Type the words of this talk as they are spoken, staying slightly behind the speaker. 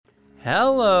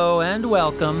Hello and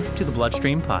welcome to the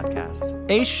Bloodstream Podcast,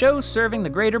 a show serving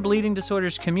the greater bleeding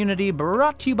disorders community,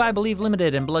 brought to you by Believe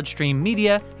Limited and Bloodstream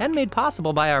Media, and made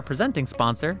possible by our presenting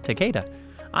sponsor, Takeda.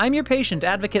 I'm your patient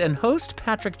advocate and host,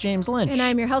 Patrick James Lynch. And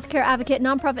I'm your healthcare advocate,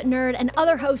 nonprofit nerd, and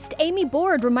other host, Amy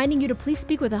Board, reminding you to please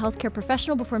speak with a healthcare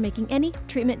professional before making any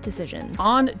treatment decisions.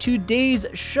 On today's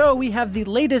show, we have the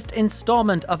latest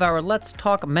installment of our Let's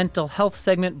Talk Mental Health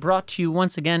segment, brought to you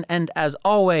once again, and as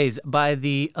always, by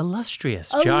the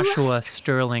illustrious Joshua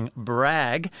Sterling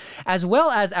Bragg, as well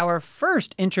as our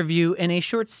first interview in a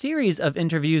short series of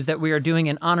interviews that we are doing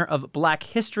in honor of Black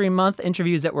History Month,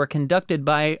 interviews that were conducted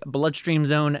by Bloodstream's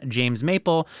own James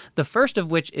Maple, the first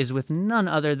of which is with none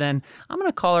other than, I'm going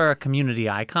to call her a community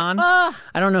icon. I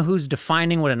don't know who's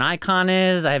defining what an icon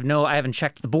is. I haven't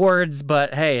checked the boards,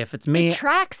 but hey, if it's me. It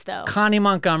tracks, though. Connie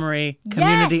Montgomery,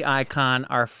 community icon,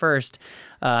 our first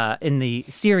in the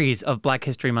series of Black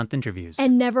History Month interviews.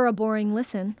 And never a boring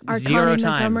listen. Our Zero Connie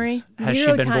Montgomery, times has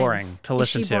she been boring to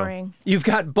listen to. Boring? You've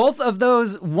got both of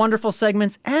those wonderful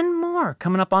segments and more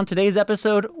coming up on today's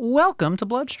episode. Welcome to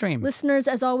Bloodstream. Listeners,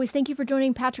 as always, thank you for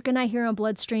joining Patrick and I here on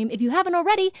Bloodstream. If you haven't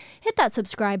already, hit that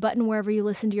subscribe button wherever you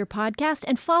listen to your podcast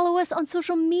and follow us on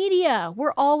social media.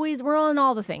 We're on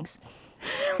all the things.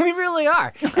 We really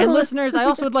are. And listeners, I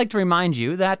also would like to remind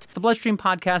you that the Bloodstream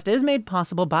Podcast is made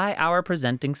possible by our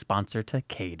presenting sponsor,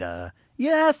 Takeda.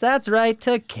 Yes, that's right,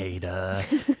 Takeda.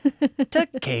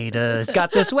 Takeda's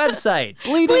got this website,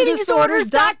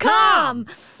 bleedingdisorders.com,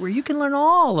 where you can learn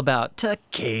all about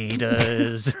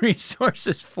Takeda's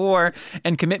resources for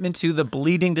and commitment to the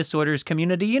bleeding disorders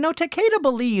community. You know, Takeda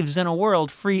believes in a world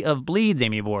free of bleeds,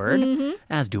 Amy Ward,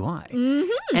 as do I.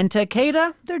 And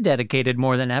Takeda, they're dedicated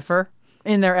more than ever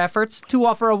in their efforts to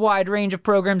offer a wide range of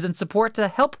programs and support to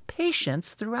help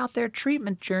patients throughout their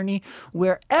treatment journey,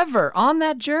 wherever on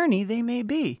that journey they may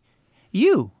be.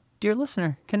 You, dear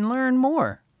listener, can learn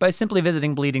more by simply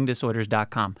visiting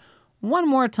bleedingdisorders.com. One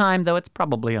more time, though it's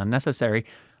probably unnecessary,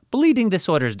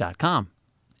 bleedingdisorders.com.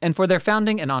 And for their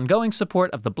founding and ongoing support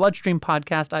of the Bloodstream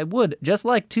Podcast, I would just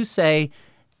like to say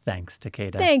thanks,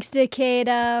 Takeda. Thanks,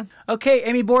 Takeda. Okay,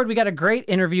 Amy Board, we got a great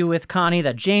interview with Connie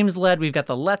that James led. We've got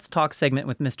the Let's Talk segment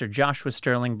with Mr. Joshua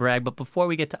Sterling Bragg. But before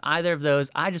we get to either of those,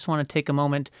 I just want to take a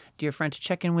moment, dear friend, to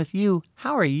check in with you.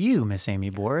 How are you, Miss Amy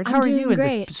Board? How are you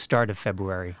at this start of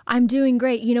February? I'm doing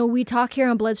great. You know, we talk here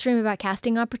on Bloodstream about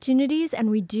casting opportunities, and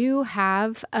we do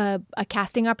have a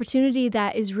casting opportunity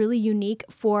that is really unique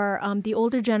for the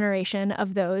older generation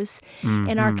of those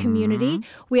in our community.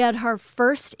 We had our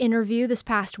first interview this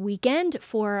past weekend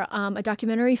for a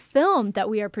documentary film that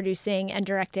we are producing and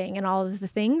directing and all of the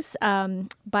things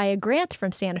by a grant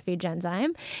from Santa Fe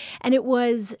Genzyme. And it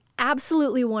was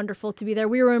absolutely wonderful to be there.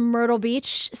 We were in Myrtle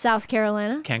Beach, South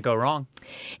Carolina. Can't go wrong.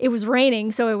 It was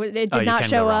raining, so it did not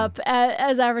show up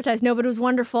as advertised. No, but it was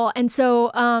wonderful. And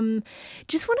so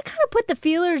just want to kind of put the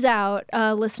feelers out,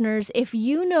 listeners. If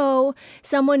you know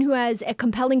someone who has a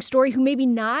compelling story, who maybe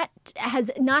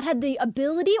has not had the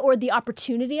ability or the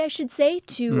opportunity, I should say,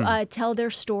 to tell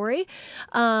their story,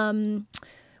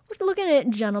 we're looking at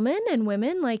gentlemen and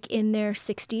women like in their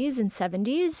 60s and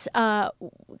 70s.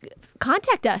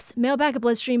 Contact us,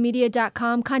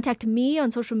 mailbag@bloodstreammedia.com. Contact me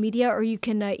on social media, or you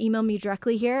can email me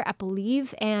directly here at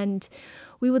Believe. And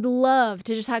we would love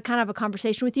to just have kind of a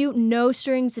conversation with you. No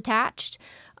strings attached.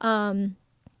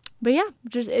 But yeah,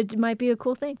 it might be a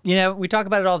cool thing. You know, we talk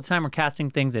about it all the time. We're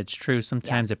casting things. It's true.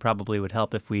 Sometimes it probably would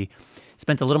help if we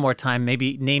spent a little more time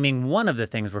maybe naming one of the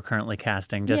things we're currently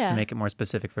casting just to make it more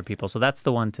specific for people. So that's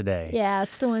the one today. Yeah,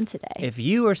 that's the one today. If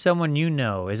you or someone you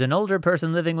know is an older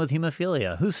person living with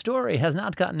hemophilia whose story has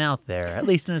not gotten out there, at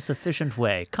least in a sufficient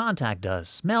way, contact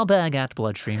us.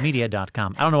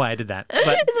 Mailbag@bloodstreammedia.com. I don't know why I did that.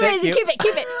 But it's amazing. Keep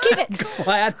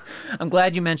it. I'm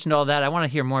glad you mentioned all that. I want to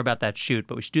hear more about that shoot,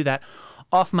 but we should do that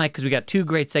off mic because we got two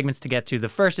great segments to get to. The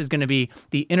first is going to be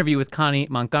the interview with Connie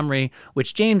Montgomery,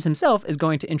 which James himself is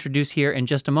going to introduce here in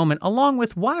just a moment, along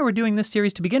with why we're doing this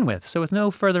series to begin with. So with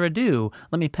no further ado,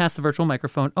 let me pass the virtual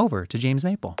microphone over to James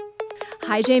Maple.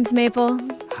 Hi, James Maple.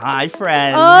 Hi,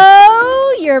 friends.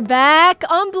 Oh, you're back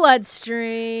on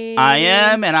Bloodstream. I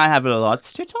am, and I have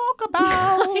lots to talk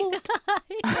about.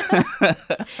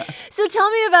 So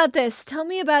tell me about this. Tell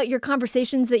me about your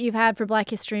conversations that you've had for Black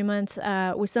History Month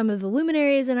with some of the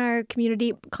luminaries in our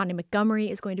community. Connie Montgomery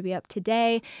is going to be up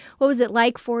today. What was it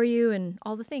like for you and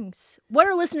all the things? What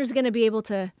are listeners going to be able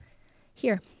to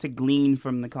hear? To glean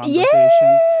from the conversation.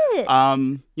 Yes.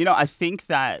 I think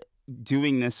that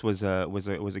doing this was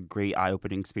a great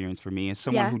eye-opening experience for me as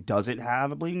someone who doesn't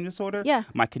have a bleeding disorder. Yeah.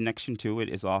 My connection to it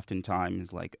is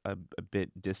oftentimes like a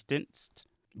bit distanced.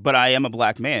 but I am a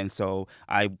Black man, so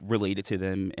I related to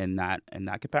them in that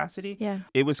capacity. Yeah.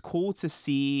 It was cool to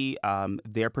see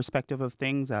their perspective of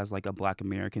things as like a Black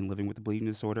American living with a bleeding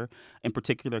disorder. In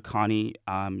particular, Connie,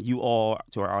 you all,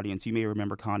 to our audience, you may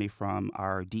remember Connie from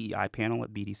our DEI panel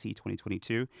at BDC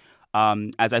 2022.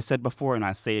 As I said before, and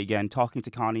I say again, talking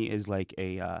to Connie is like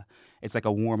it's like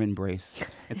a warm embrace.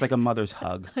 It's like a mother's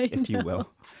hug, if you will.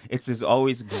 It's just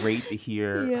always great to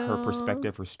hear her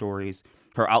perspective, her stories,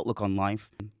 her outlook on life.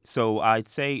 So I'd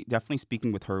say definitely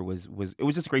speaking with her was it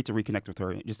was just great to reconnect with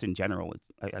her just in general.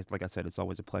 Like I said, it's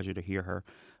always a pleasure to hear her,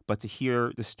 but to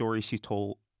hear the stories she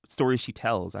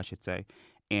tells, I should say,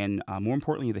 and more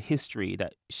importantly, the history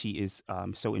that she is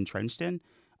so entrenched in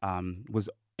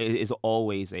is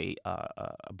always a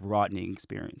broadening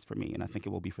experience for me, and I think it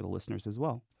will be for the listeners as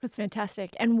well. That's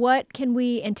fantastic. And what can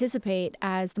we anticipate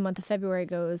as the month of February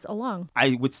goes along?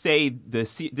 I would say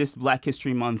this Black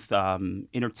History Month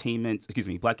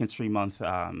Black History Month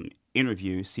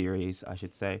interview series, I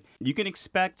should say, you can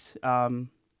expect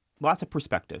lots of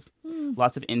perspective,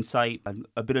 lots of insight,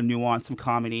 a bit of nuance, some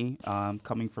comedy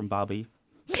coming from Bobby.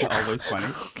 Always funny.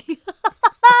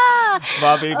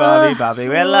 Bobby, we love you,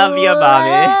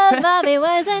 Bobby. Bobby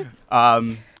wasn't.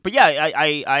 But yeah,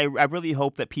 I really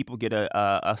hope that people get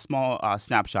a small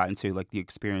snapshot into like the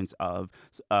experience of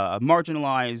a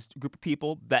marginalized group of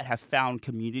people that have found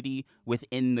community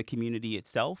within the community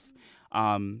itself.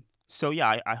 So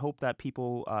yeah, I hope that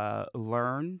people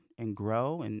learn and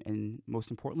grow and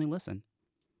most importantly, listen.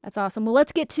 That's awesome. Well,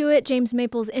 let's get to it. James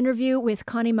Maple's interview with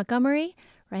Connie Montgomery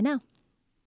right now.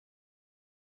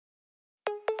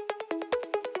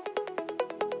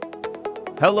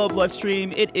 Hello,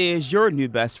 Bloodstream. It is your new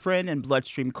best friend and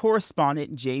Bloodstream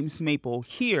correspondent, James Maple,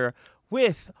 here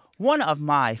with one of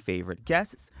my favorite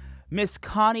guests, Miss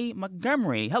Connie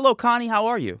Montgomery. Hello, Connie. How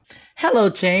are you? Hello,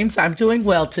 James. I'm doing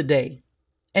well today.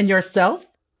 And yourself?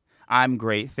 I'm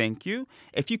great, thank you.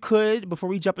 If you could, before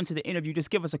we jump into the interview, just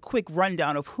give us a quick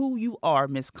rundown of who you are,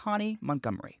 Miss Connie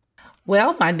Montgomery.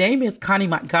 Well, my name is Connie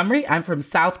Montgomery. I'm from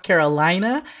South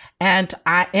Carolina, and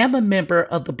I am a member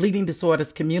of the bleeding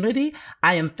disorders community.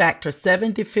 I am Factor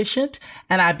 7 deficient,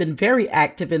 and I've been very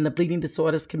active in the bleeding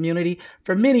disorders community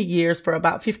for many years, for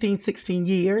about 15, 16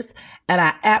 years, and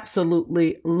I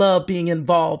absolutely love being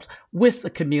involved with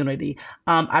the community.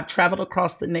 I've traveled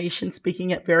across the nation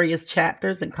speaking at various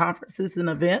chapters and conferences and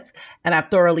events, and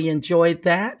I've thoroughly enjoyed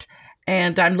that,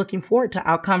 and I'm looking forward to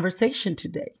our conversation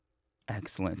today.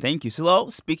 Excellent. Thank you. So,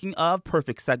 speaking of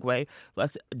perfect segue,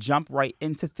 let's jump right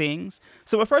into things.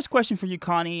 So my first question for you,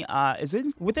 Connie, is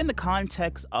within the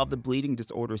context of the bleeding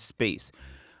disorder space,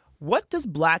 what does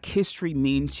Black history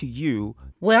mean to you?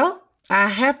 Well, I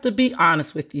have to be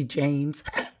honest with you, James.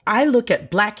 I look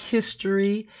at Black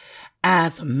history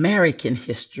as American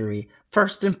history,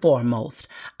 first and foremost.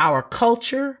 Our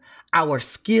culture, our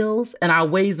skills, and our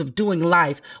ways of doing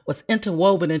life was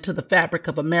interwoven into the fabric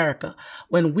of America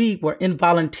when we were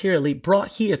involuntarily brought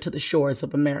here to the shores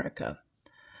of America.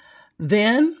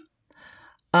 Then,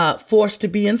 forced to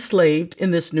be enslaved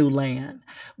in this new land.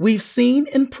 We've seen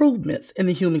improvements in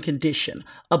the human condition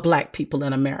of Black people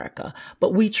in America,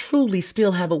 but we truly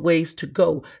still have a ways to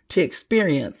go to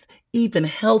experience even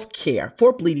health care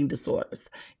for bleeding disorders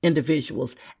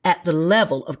individuals at the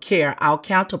level of care our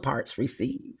counterparts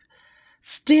receive.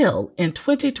 Still, in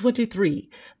 2023,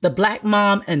 the Black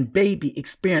mom and baby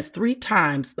experienced 3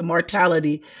 times the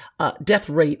mortality death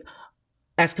rate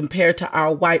as compared to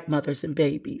our white mothers and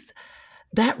babies.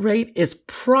 That rate is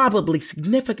probably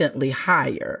significantly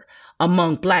higher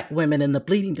among Black women in the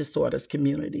bleeding disorders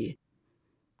community.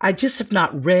 I just have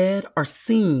not read or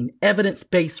seen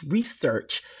evidence-based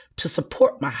research to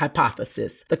support my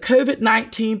hypothesis. The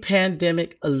COVID-19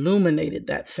 pandemic illuminated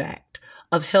that fact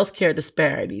of healthcare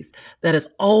disparities that has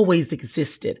always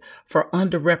existed for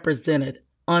underrepresented,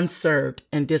 unserved,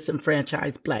 and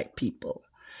disenfranchised Black people.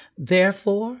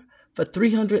 Therefore, for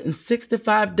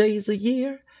 365 days a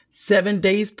year, 7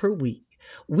 days per week,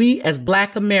 we as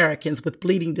Black Americans with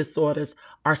bleeding disorders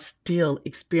are still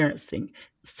experiencing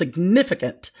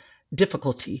significant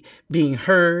difficulty being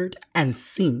heard and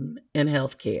seen in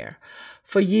healthcare.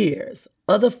 For years,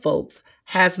 other folks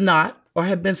has not or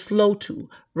have been slow to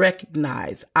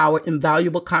recognize our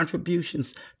invaluable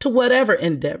contributions to whatever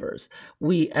endeavors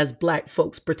we as Black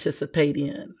folks participate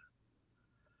in.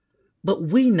 But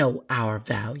we know our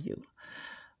value.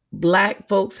 Black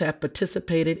folks have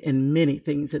participated in many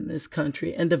things in this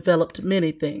country and developed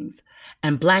many things,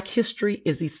 and Black history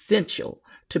is essential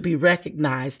to be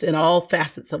recognized in all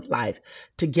facets of life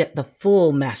to get the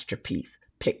full masterpiece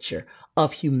picture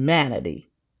of humanity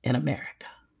in America.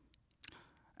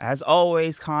 As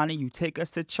always, Connie, you take us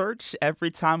to church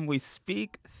every time we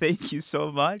speak. Thank you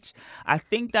so much. I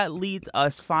think that leads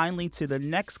us finally to the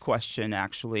next question,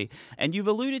 actually. And you've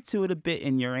alluded to it a bit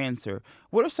in your answer.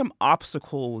 What are some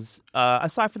obstacles,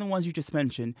 aside from the ones you just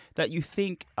mentioned, that you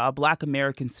think Black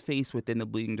Americans face within the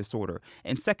bleeding disorder?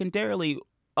 And secondarily,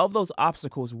 of those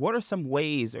obstacles, what are some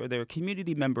ways, or there are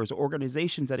community members or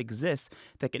organizations that exist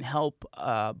that can help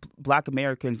Black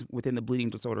Americans within the bleeding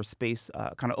disorder space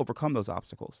kind of overcome those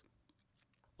obstacles?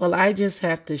 Well, I just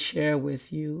have to share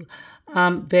with you.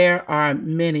 There are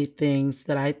many things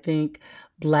that I think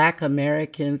Black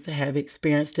Americans have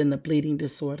experienced in the bleeding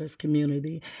disorders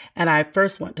community. And I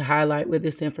first want to highlight where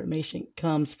this information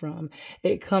comes from.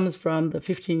 It comes from the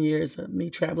 15 years of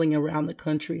me traveling around the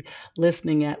country,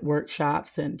 listening at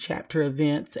workshops and chapter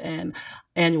events and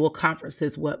annual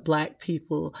conferences, what Black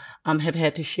people have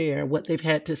had to share, what they've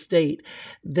had to state.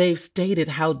 They've stated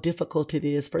how difficult it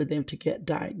is for them to get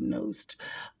diagnosed.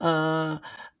 Uh,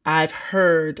 I've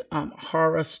heard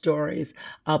horror stories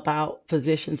about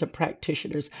physicians and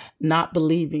practitioners not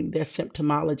believing their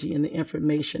symptomology and the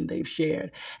information they've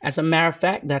shared. As a matter of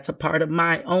fact, that's a part of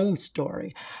my own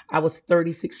story. I was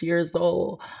 36 years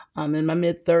old, in my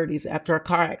mid 30s, after a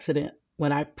car accident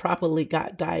when I properly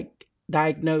got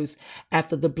diagnosed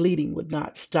after the bleeding would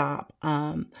not stop.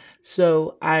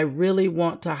 So I really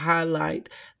want to highlight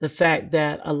the fact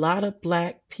that a lot of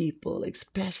Black people,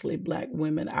 especially Black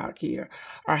women out here,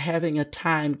 are having a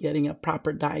time getting a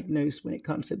proper diagnosis when it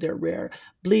comes to their rare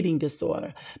bleeding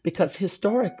disorder. Because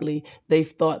historically,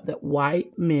 they've thought that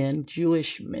white men,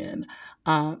 Jewish men,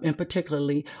 and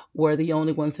particularly were the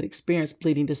only ones that experienced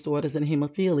bleeding disorders and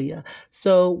hemophilia.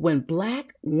 So when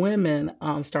Black women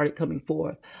started coming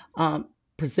forth,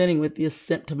 presenting with this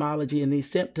symptomology and these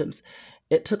symptoms,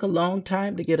 it took a long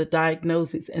time to get a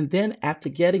diagnosis. And then after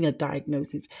getting a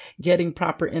diagnosis, getting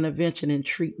proper intervention and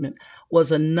treatment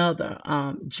was another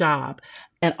job.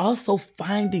 And also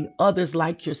finding others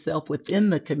like yourself within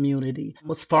the community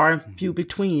was far and few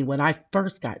between when I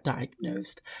first got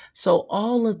diagnosed. So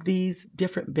all of these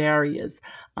different barriers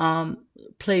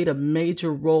played a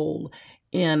major role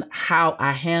in how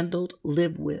I handled,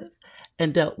 lived with,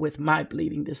 and dealt with my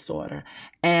bleeding disorder.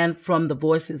 And from the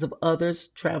voices of others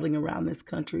traveling around this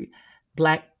country,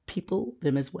 Black people,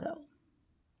 them as well.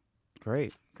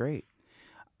 Great, great.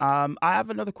 I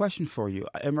have another question for you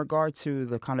in regard to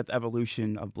the kind of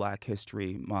evolution of Black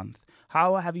History Month.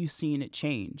 How have you seen it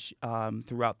change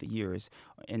throughout the years?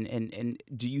 And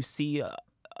do you see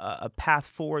a path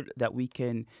forward that we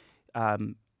can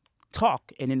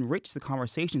talk and enrich the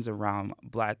conversations around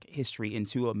Black history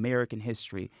into American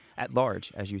history at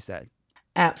large, as you said?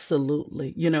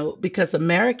 Absolutely. Because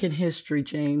American history,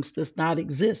 James, does not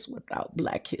exist without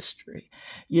Black history.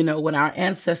 When our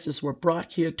ancestors were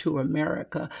brought here to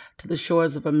America, to the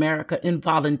shores of America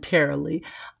involuntarily,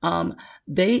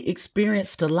 they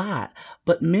experienced a lot.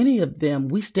 But many of them,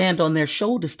 we stand on their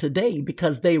shoulders today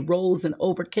because they rose and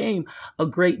overcame a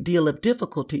great deal of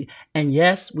difficulty. And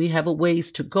yes, we have a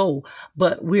ways to go,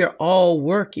 but we're all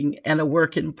working and a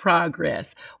work in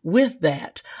progress with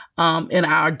that. In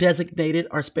our designated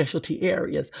or specialty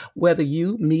areas, whether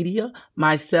you, media,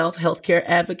 myself, healthcare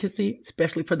advocacy,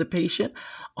 especially for the patient,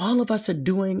 all of us are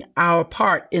doing our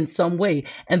part in some way.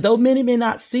 And though many may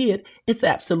not see it, it's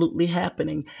absolutely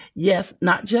happening. Yes,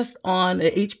 not just on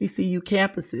the HBCU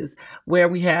campuses where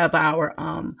we have our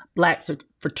Black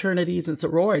fraternities and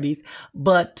sororities,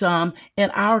 but in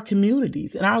our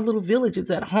communities, in our little villages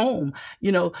at home.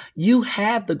 You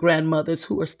have the grandmothers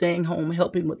who are staying home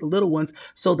helping with the little ones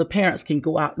so the parents can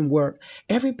go out and work.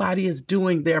 Everybody is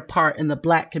doing their part in the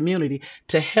Black community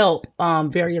to help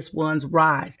various ones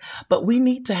rise. But we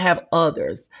need to have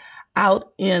others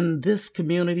out in this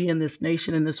community, in this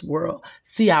nation, in this world,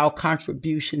 see our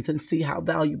contributions and see how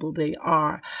valuable they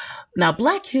are. Now,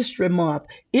 Black History Month,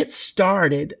 it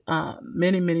started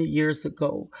many, many years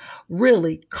ago.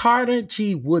 Really, Carter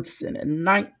G. Woodson in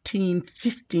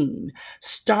 1915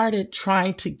 started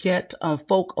trying to get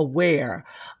folk aware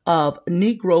of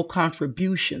Negroes'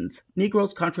 contributions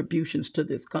to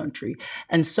this country.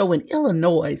 And so in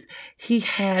Illinois, he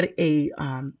had a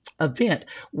event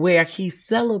where he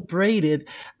celebrated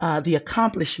the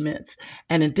accomplishments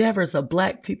and endeavors of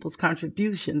Black people's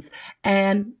contributions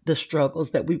and the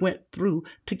struggles that we went through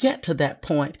to get to that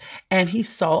point. And he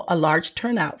saw a large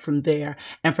turnout from there.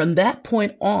 And from that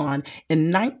point on,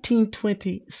 in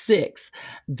 1926,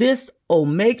 this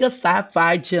Omega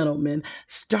Sci-Fi gentlemen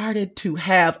started to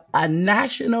have a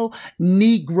National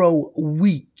Negro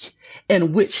Week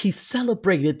in which he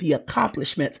celebrated the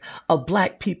accomplishments of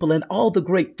Black people and all the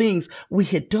great things we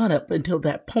had done up until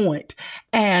that point.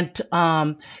 And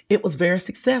it was very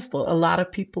successful. A lot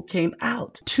of people came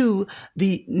out to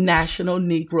the National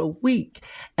Negro Week.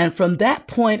 And from that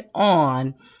point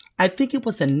on, I think it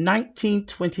was in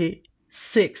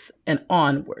 1926 and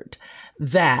onward,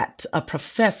 that a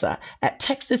professor at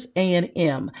Texas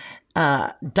A&M,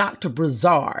 Dr.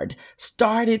 Broussard,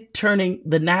 started turning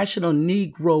the National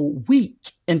Negro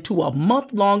Week into a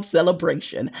month-long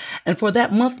celebration. And for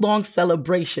that month-long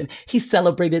celebration, he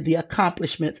celebrated the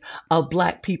accomplishments of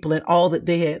Black people and all that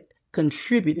they had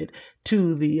contributed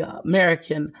to the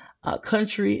American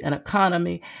country and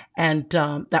economy. And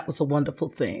that was a wonderful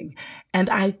thing.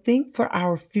 And I think for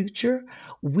our future,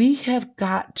 we have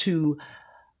got to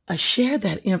share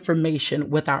that information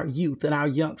with our youth and our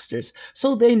youngsters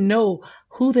so they know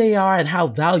who they are and how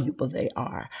valuable they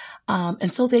are.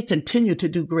 And so they continue to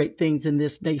do great things in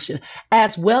this nation,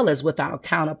 as well as with our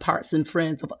counterparts and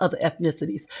friends of other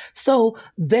ethnicities. So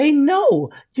they know,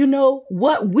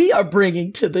 what we are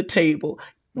bringing to the table,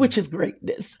 which is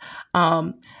greatness.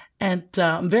 And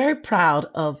I'm very proud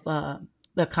of the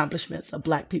accomplishments of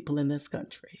Black people in this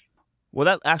country. Well,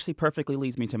 that actually perfectly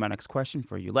leads me to my next question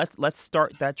for you. Let's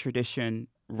start that tradition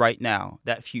right now,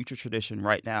 that future tradition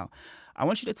right now. I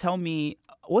want you to tell me,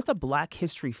 what's a Black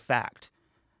history fact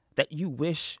that you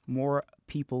wish more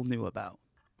people knew about?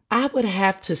 I would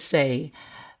have to say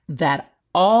that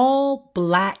all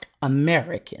Black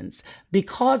Americans,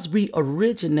 because we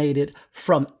originated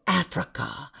from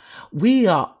Africa, we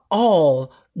are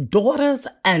all daughters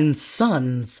and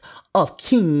sons of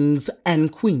kings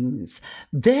and queens.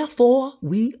 Therefore,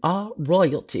 we are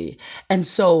royalty. And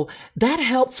so that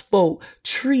helps folk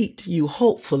treat you,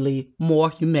 hopefully, more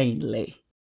humanely.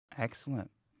 Excellent.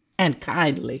 And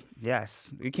kindly.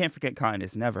 Yes, we can't forget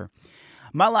kindness, never.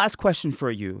 My last question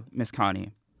for you, Miss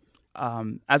Connie.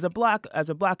 As a Black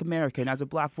American, as a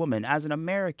Black woman, as an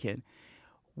American,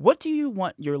 what do you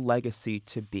want your legacy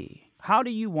to be? How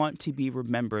do you want to be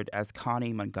remembered as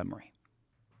Connie Montgomery?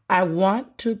 I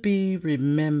want to be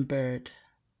remembered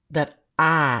that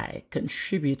I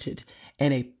contributed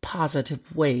in a positive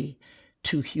way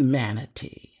to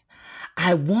humanity.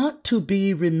 I want to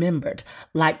be remembered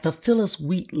like the Phyllis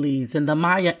Wheatleys and the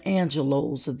Maya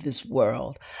Angelos of this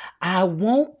world. I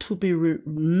want to be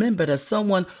remembered as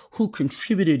someone who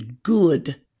contributed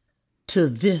good to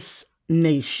this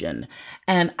nation.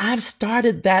 And I've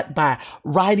started that by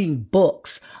writing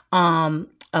books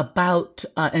about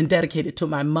and dedicated to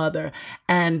my mother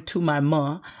and to my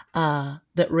mom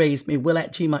that raised me,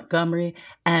 Willette G. Montgomery,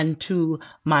 and to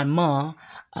my mom,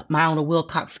 Myona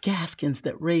Wilcox Gaskins,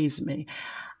 that raised me.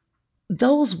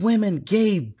 Those women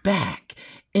gave back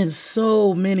in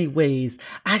so many ways.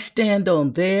 I stand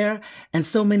on their and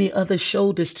so many other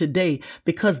shoulders today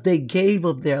because they gave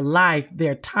of their life,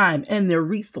 their time, and their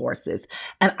resources.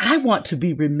 And I want to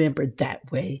be remembered that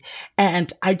way.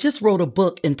 And I just wrote a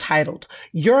book entitled,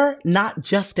 You're Not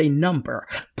Just a Number,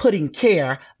 Putting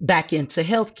Care Back into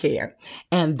Healthcare.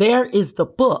 And there is the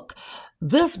book.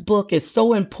 This book is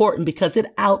so important because it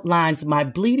outlines my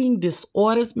bleeding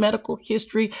disorders medical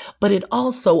history, but it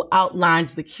also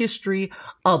outlines the history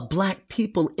of Black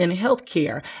people in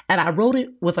healthcare. And I wrote it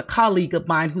with a colleague of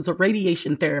mine who's a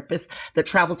radiation therapist that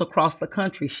travels across the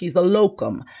country. She's a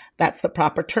locum. That's the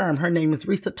proper term. Her name is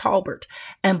Risa Talbert.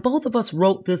 And both of us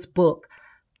wrote this book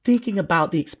thinking about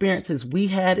the experiences we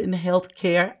had in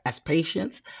healthcare as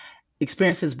patients,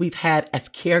 experiences we've had as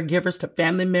caregivers to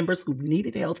family members who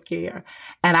needed health care,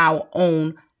 and our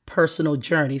own personal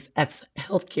journeys as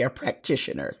healthcare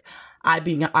practitioners. I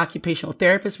being an occupational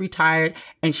therapist retired,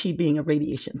 and she being a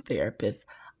radiation therapist.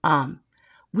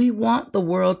 We want the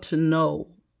world to know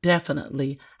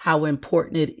definitely how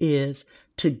important it is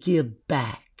to give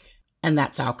back, and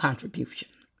that's our contribution.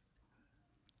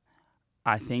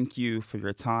 I thank you for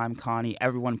your time, Connie.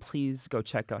 Everyone, please go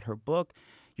check out her book,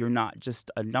 You're Not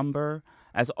Just a Number.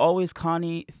 As always,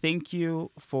 Connie, thank you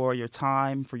for your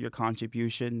time, for your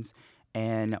contributions,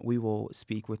 and we will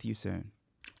speak with you soon.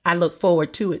 I look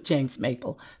forward to it, James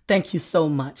Maple. Thank you so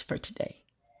much for today.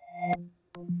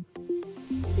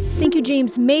 Thank you,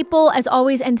 James Maple, as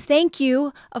always. And thank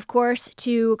you, of course,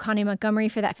 to Connie Montgomery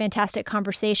for that fantastic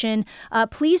conversation.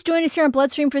 Please join us here on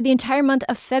Bloodstream for the entire month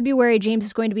of February. James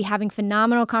is going to be having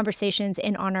phenomenal conversations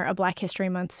in honor of Black History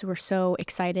Month, so we're so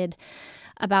excited.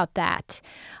 about that.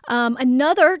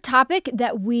 Another topic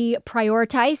that we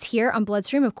prioritize here on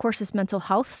Bloodstream, of course, is mental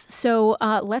health. So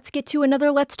let's get to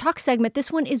another Let's Talk segment.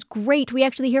 This one is great. We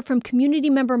actually hear from community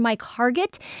member Mike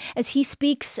Hargett as he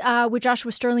speaks with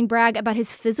Joshua Sterling Bragg about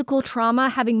his physical trauma,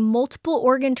 having multiple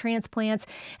organ transplants,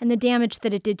 and the damage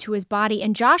that it did to his body.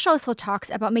 And Josh also talks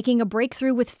about making a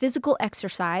breakthrough with physical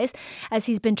exercise as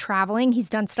he's been traveling. He's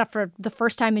done stuff for the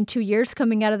first time in 2 years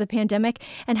coming out of the pandemic,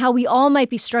 and how we all might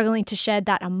be struggling to shed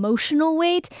that emotional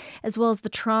weight as well as the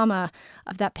trauma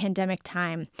of that pandemic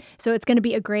time. So it's going to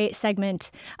be a great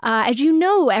segment. As you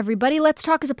know, everybody, Let's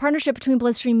Talk is a partnership between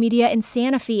Bloodstream Media and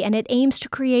Sanofi, and it aims to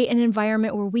create an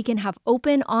environment where we can have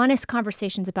open, honest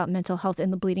conversations about mental health in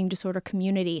the bleeding disorder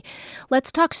community.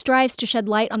 Let's Talk strives to shed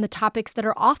light on the topics that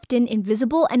are often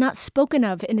invisible and not spoken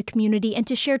of in the community, and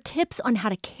to share tips on how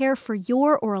to care for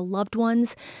your or a loved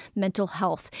one's mental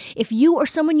health. If you or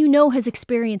someone you know has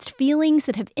experienced feelings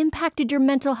that have impacted your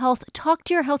mental health, talk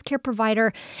to your healthcare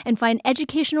provider and find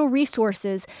educational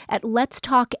resources at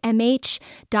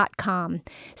letstalkmh.com.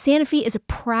 Sanofi is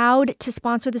proud to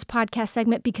sponsor this podcast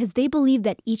segment because they believe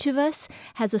that each of us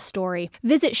has a story.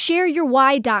 Visit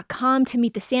shareyourwhy.com to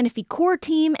meet the Sanofi core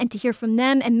team and to hear from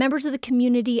them and members of the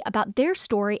community about their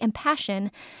story and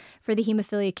passion for the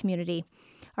hemophilia community.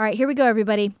 All right, here we go,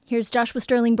 everybody. Here's Joshua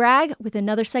Sterling Bragg with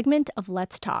another segment of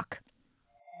Let's Talk.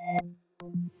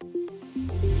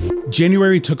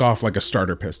 January took off like a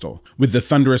starter pistol. With the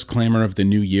thunderous clamor of the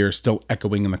new year still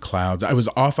echoing in the clouds, I was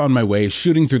off on my way,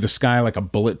 shooting through the sky like a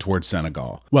bullet towards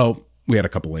Senegal. Well, we had a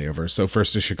couple layovers, so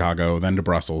first to Chicago, then to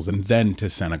Brussels, and then to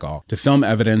Senegal, to film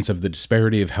evidence of the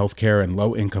disparity of healthcare in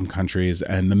low-income countries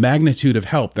and the magnitude of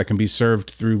help that can be served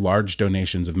through large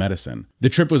donations of medicine. The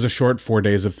trip was a short 4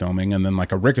 days of filming, and then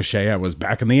like a ricochet, I was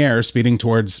back in the air, speeding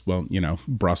towards,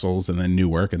 Brussels, and then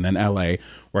Newark, and then LA,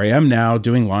 where I am now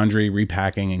doing laundry,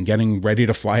 repacking, and getting ready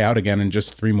to fly out again in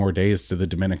just 3 more days to the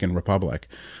Dominican Republic.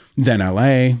 Then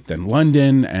LA, then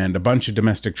London, and a bunch of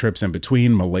domestic trips in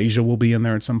between. Malaysia will be in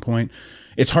there at some point.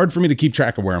 It's hard for me to keep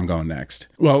track of where I'm going next.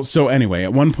 Well, so anyway,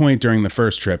 at one point during the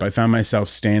first trip, I found myself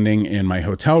standing in my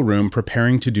hotel room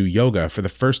preparing to do yoga for the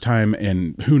first time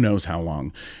in who knows how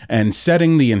long, and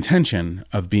setting the intention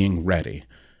of being ready.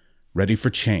 Ready for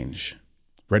change.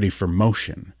 Ready for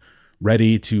motion.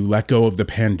 Ready to let go of the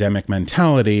pandemic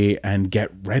mentality and get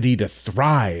ready to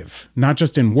thrive, not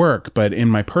just in work, but in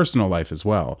my personal life as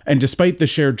well. And despite the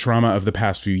shared trauma of the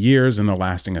past few years and the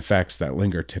lasting effects that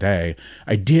linger today,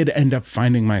 I did end up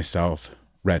finding myself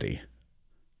ready.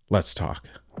 Let's talk.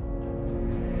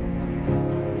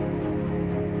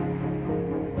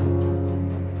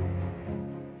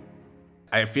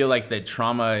 I feel like that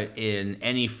trauma in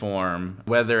any form,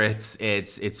 whether it's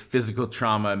physical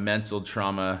trauma, mental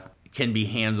trauma, can be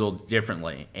handled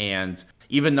differently. And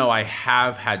even though I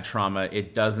have had trauma,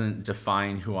 it doesn't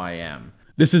define who I am.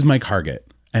 This is Mike Hargett,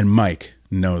 and Mike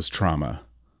knows trauma.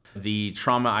 The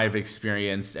trauma I've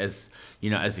experienced as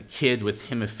a kid with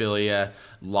hemophilia,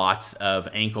 lots of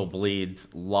ankle bleeds,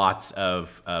 lots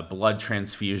of blood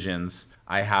transfusions.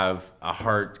 I have a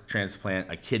heart transplant,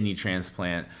 a kidney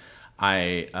transplant.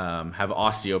 I have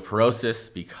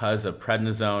osteoporosis because of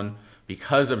prednisone,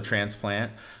 because of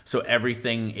transplant. So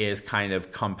everything is kind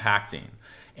of compacting.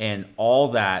 And all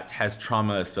that has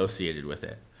trauma associated with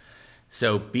it.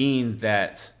 So being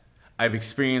that I've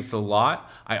experienced a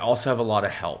lot, I also have a lot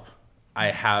of help. I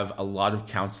have a lot of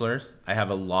counselors. I have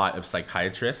a lot of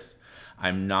psychiatrists.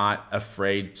 I'm not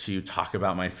afraid to talk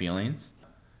about my feelings.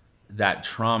 That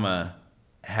trauma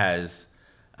has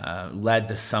led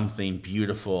to something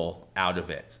beautiful out of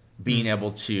it. Being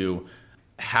able to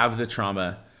have the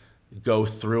trauma, go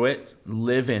through it,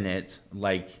 live in it,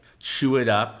 like chew it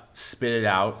up, spit it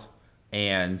out,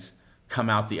 and come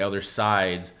out the other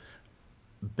side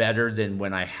better than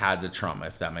when I had the trauma,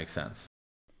 if that makes sense.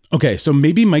 Okay, so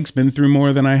maybe Mike's been through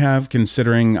more than I have,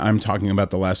 considering I'm talking about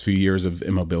the last few years of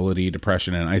immobility,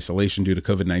 depression, and isolation due to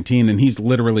COVID-19, and he's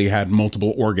literally had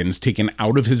multiple organs taken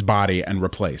out of his body and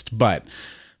replaced. But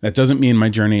that doesn't mean my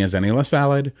journey is any less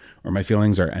valid or my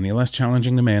feelings are any less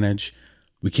challenging to manage.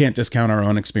 We can't discount our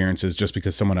own experiences just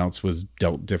because someone else was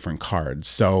dealt different cards.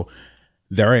 So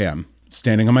there I am,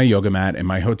 standing on my yoga mat in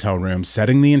my hotel room,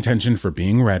 setting the intention for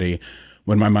being ready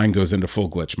when my mind goes into full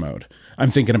glitch mode.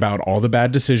 I'm thinking about all the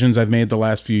bad decisions I've made the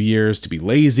last few years, to be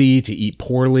lazy, to eat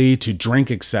poorly, to drink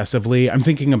excessively. I'm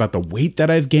thinking about the weight that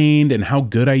I've gained and how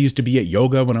good I used to be at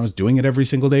yoga when I was doing it every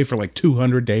single day for like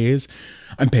 200 days.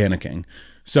 I'm panicking.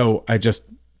 So I just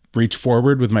reach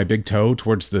forward with my big toe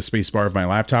towards the spacebar of my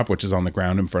laptop, which is on the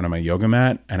ground in front of my yoga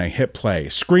mat, and I hit play,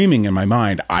 screaming in my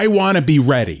mind, I want to be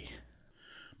ready.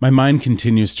 My mind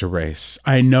continues to race.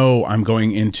 I know I'm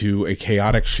going into a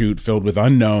chaotic shoot filled with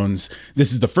unknowns.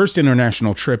 This is the first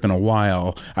international trip in a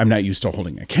while. I'm not used to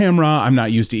holding a camera. I'm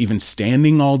not used to even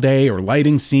standing all day or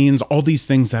lighting scenes, all these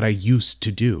things that I used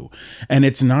to do. And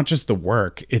it's not just the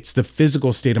work, it's the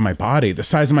physical state of my body, the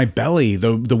size of my belly,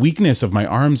 the weakness of my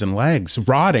arms and legs,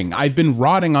 rotting. I've been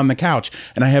rotting on the couch,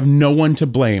 and I have no one to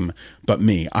blame but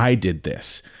me. I did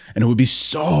this. And it would be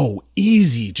so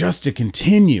easy just to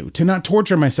continue, to not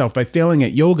torture myself by failing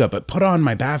at yoga, but put on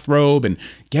my bathrobe and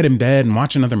get in bed and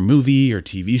watch another movie or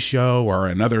TV show or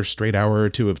another straight hour or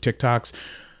two of TikToks.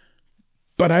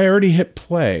 But I already hit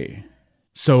play.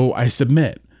 So I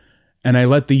submit, and I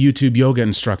let the YouTube yoga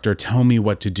instructor tell me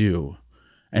what to do.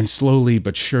 And slowly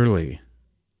but surely,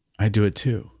 I do it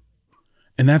too.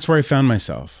 And that's where I found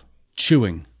myself,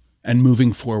 chewing and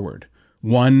moving forward,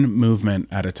 one movement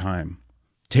at a time.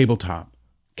 Tabletop,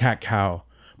 cat-cow,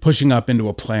 pushing up into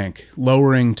a plank,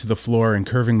 lowering to the floor and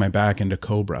curving my back into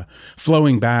cobra,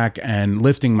 flowing back and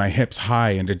lifting my hips high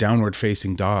into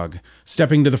downward-facing dog,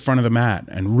 stepping to the front of the mat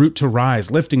and root to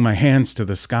rise, lifting my hands to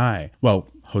the sky. Well,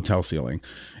 hotel ceiling.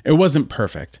 It wasn't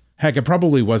perfect. Heck, it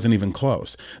probably wasn't even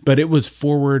close, but it was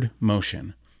forward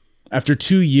motion. After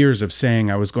 2 years of saying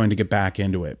I was going to get back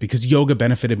into it, because yoga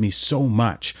benefited me so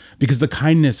much, because the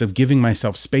kindness of giving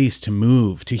myself space to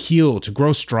move, to heal, to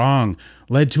grow strong,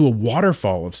 led to a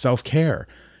waterfall of self-care.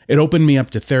 It opened me up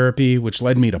to therapy, which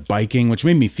led me to biking, which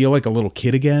made me feel like a little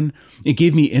kid again. It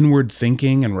gave me inward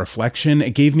thinking and reflection.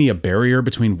 It gave me a barrier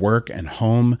between work and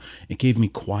home. It gave me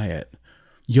quiet.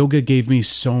 Yoga gave me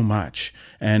so much.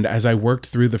 And as I worked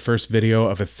through the first video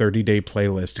of a 30-day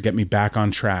playlist to get me back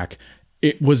on track,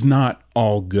 it was not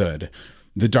all good.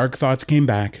 The dark thoughts came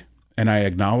back, and I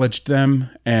acknowledged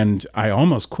them, and I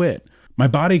almost quit. My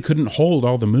body couldn't hold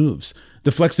all the moves.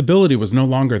 The flexibility was no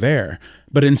longer there.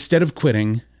 But instead of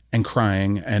quitting and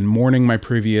crying and mourning my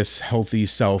previous healthy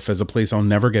self as a place I'll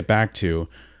never get back to,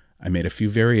 I made a few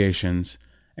variations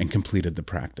and completed the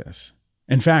practice.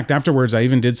 In fact, afterwards, I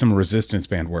even did some resistance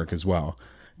band work as well.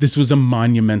 This was a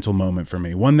monumental moment for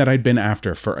me, one that I'd been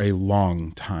after for a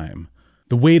long time.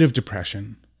 The weight of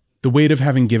depression, the weight of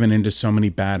having given into so many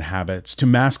bad habits to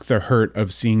mask the hurt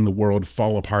of seeing the world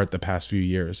fall apart the past few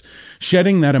years.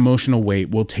 Shedding that emotional weight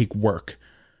will take work,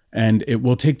 and it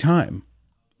will take time.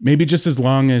 Maybe just as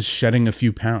long as shedding a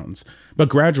few pounds. But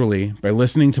gradually, by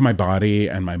listening to my body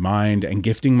and my mind and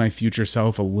gifting my future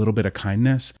self a little bit of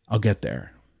kindness, I'll get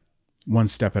there, one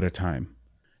step at a time.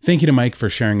 Thank you to Mike for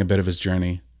sharing a bit of his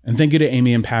journey. And thank you to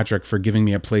Amy and Patrick for giving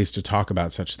me a place to talk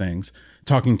about such things.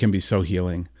 Talking can be so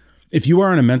healing. If you are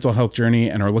on a mental health journey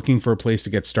and are looking for a place to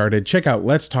get started, check out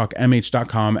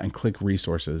letstalkmh.com and click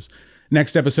resources.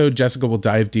 Next episode, Jessica will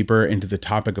dive deeper into the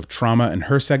topic of trauma in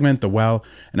her segment, The Well.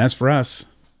 And as for us,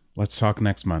 let's talk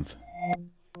next month.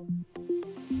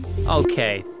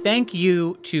 Okay, thank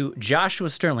you to Joshua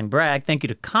Sterling Bragg, thank you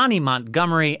to Connie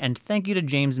Montgomery, and thank you to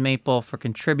James Maple for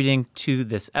contributing to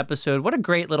this episode. What a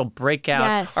great little breakout.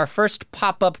 Yes. Our first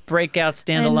pop-up breakout,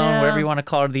 standalone, whatever you want to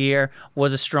call it of the year,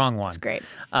 was a strong one. It's great.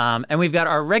 And we've got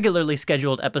our regularly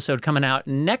scheduled episode coming out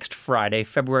next Friday,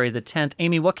 February the 10th.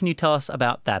 Amy, what can you tell us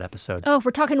about that episode? Oh,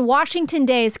 we're talking Washington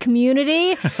Days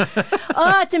community.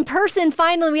 It's in person.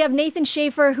 Finally, we have Nathan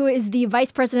Schaefer, who is the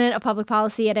Vice President of Public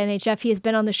Policy at NHF. He has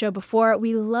been on the show before.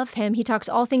 We love him. He talks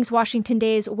all things Washington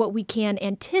Days, what we can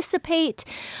anticipate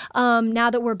now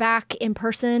that we're back in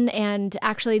person, and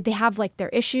actually they have like their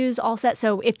issues all set.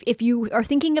 So if you are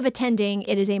thinking of attending,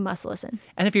 it is a must listen.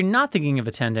 And if you're not thinking of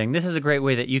attending, this is a great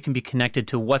way that you can be connected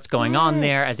to what's going on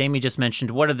there. As Amy just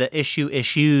mentioned, what are the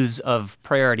issues of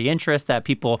priority interest that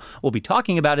people will be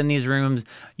talking about in these rooms?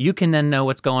 You can then know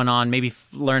what's going on, maybe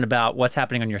learn about what's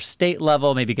happening on your state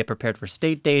level, maybe get prepared for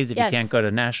state days if you can't go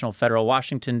to national, federal,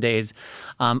 Washington Days.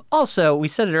 Also, we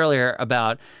said it earlier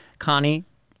about Connie,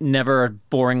 never a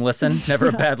boring listen, never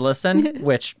a bad listen,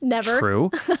 which Never. True.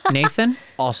 Nathan,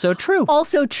 also true.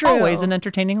 Also true. Always an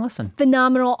entertaining listen.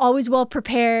 Phenomenal, always well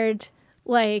prepared.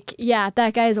 Like, yeah,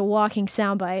 that guy is a walking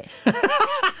soundbite.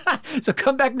 So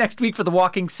come back next week for the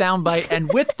walking soundbite.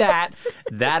 And with that,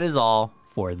 that is all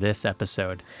for this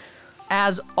episode.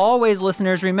 As always,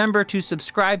 listeners, remember to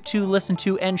subscribe to, listen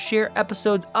to, and share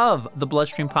episodes of the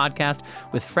Bloodstream Podcast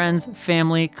with friends,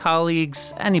 family,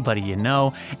 colleagues, anybody you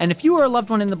know. And if you or a loved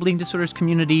one in the bleeding disorders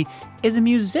community is a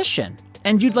musician,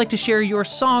 and you'd like to share your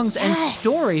songs and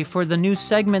story for the new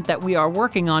segment that we are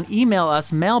working on, email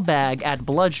us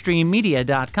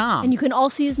mailbag@bloodstreammedia.com. And you can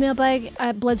also use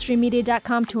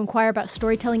mailbag@bloodstreammedia.com to inquire about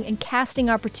storytelling and casting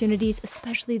opportunities,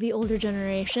 especially the older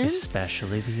generation.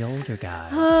 Especially the older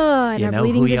guys. Oh, and our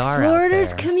bleeding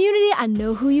disorders community. I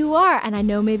know who you are, and I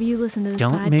know maybe you listen to this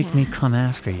podcast. Don't make me come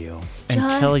after you and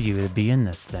tell you to be in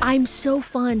this thing. I'm so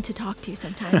fun to talk to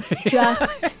sometimes.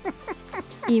 Just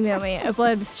email me at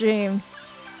bloodstream.com.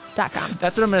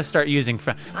 That's what I'm going to start using.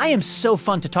 I am so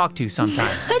fun to talk to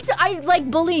sometimes. I like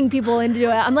bullying people into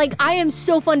it. I'm like, I am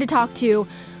so fun to talk to.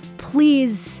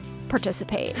 Please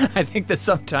participate. I think that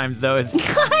sometimes, though, is...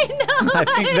 I know. I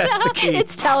think that's the key.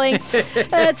 It's telling.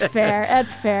 That's fair.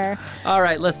 That's fair. All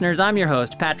right, listeners, I'm your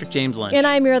host, Patrick James Lynch. And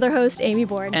I'm your other host, Amy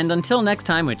Board. And until next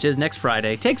time, which is next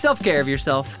Friday, take self-care of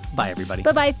yourself. Bye, everybody.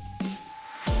 Bye-bye.